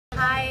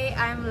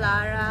I'm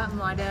Lara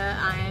Modder.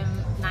 I'm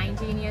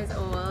 19 years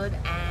old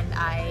and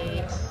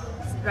I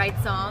write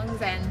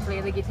songs and play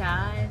the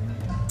guitar. And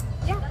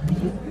yeah.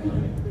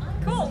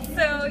 Cool.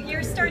 So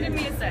you started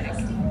music.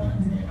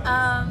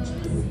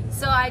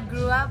 So I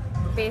grew up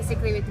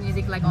basically with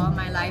music like all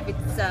my life.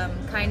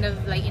 It's kind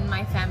of like in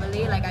my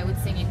family. Like I would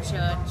sing in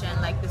church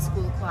and like the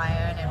school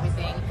choir and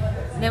everything.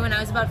 Then when I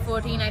was about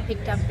 14, I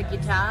picked up the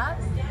guitar,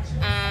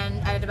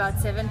 and at about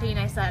 17,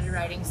 I started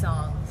writing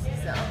songs.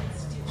 So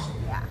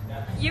yeah.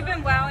 You've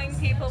been wowing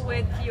people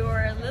with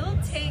your little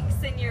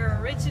takes and your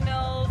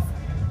originals.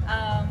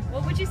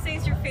 What would you say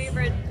is your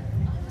favorite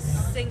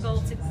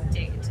single to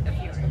date of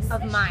yours?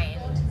 Of mine,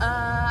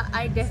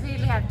 I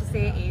definitely have to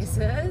say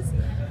Aces.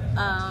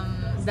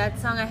 That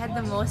song I had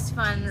the most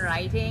fun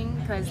writing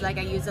because like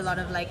I use a lot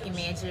of like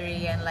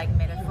imagery and like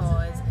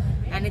metaphors,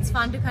 and it's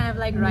fun to kind of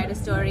like write a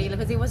story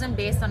because it wasn't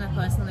based on a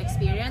personal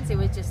experience. It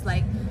was just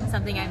like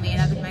something I made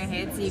up in my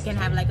head, so you can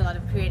have like a lot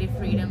of creative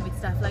freedom with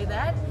stuff like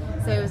that.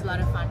 So it was a lot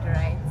of fun to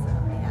write. So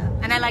yeah,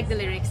 and I like the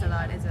lyrics a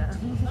lot as well.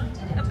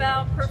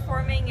 About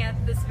performing at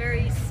this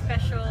very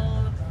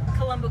special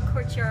Colombo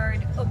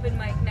Courtyard open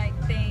mic night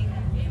thing,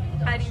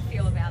 how do you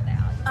feel about that?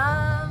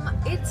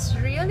 It's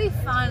really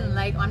fun.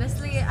 Like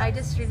honestly, I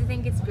just really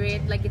think it's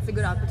great. Like it's a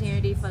good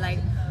opportunity for like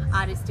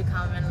artists to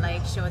come and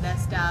like show their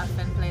stuff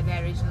and play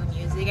their original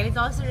music, and it's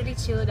also really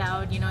chilled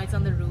out. You know, it's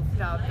on the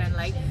rooftop and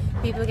like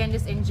people can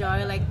just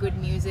enjoy like good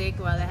music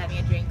while they're having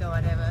a drink or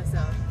whatever.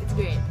 So it's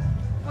great.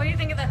 What do you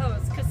think of the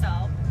host,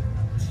 Kasal?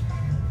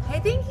 I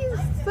think he's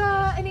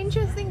an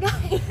interesting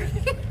guy.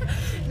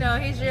 No,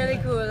 he's really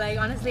cool. Like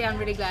honestly, I'm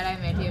really glad I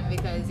met him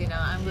because you know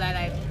I'm glad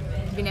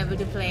I've been able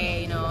to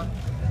play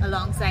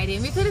alongside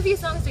him. We played a few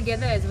songs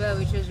together as well,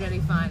 which was really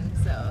fun.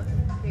 So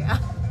yeah.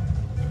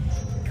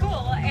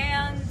 Cool.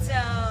 And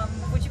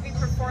would you be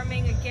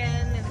performing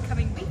again in the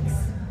coming weeks?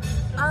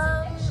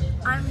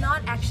 I'm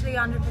not actually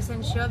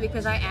 100% sure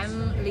because I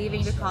am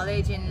leaving the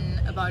college in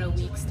about a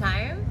week's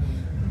time.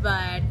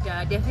 But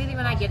definitely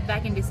when I get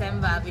back in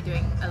December, I'll be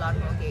doing a lot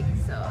more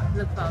gigs. So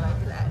look forward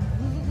to that.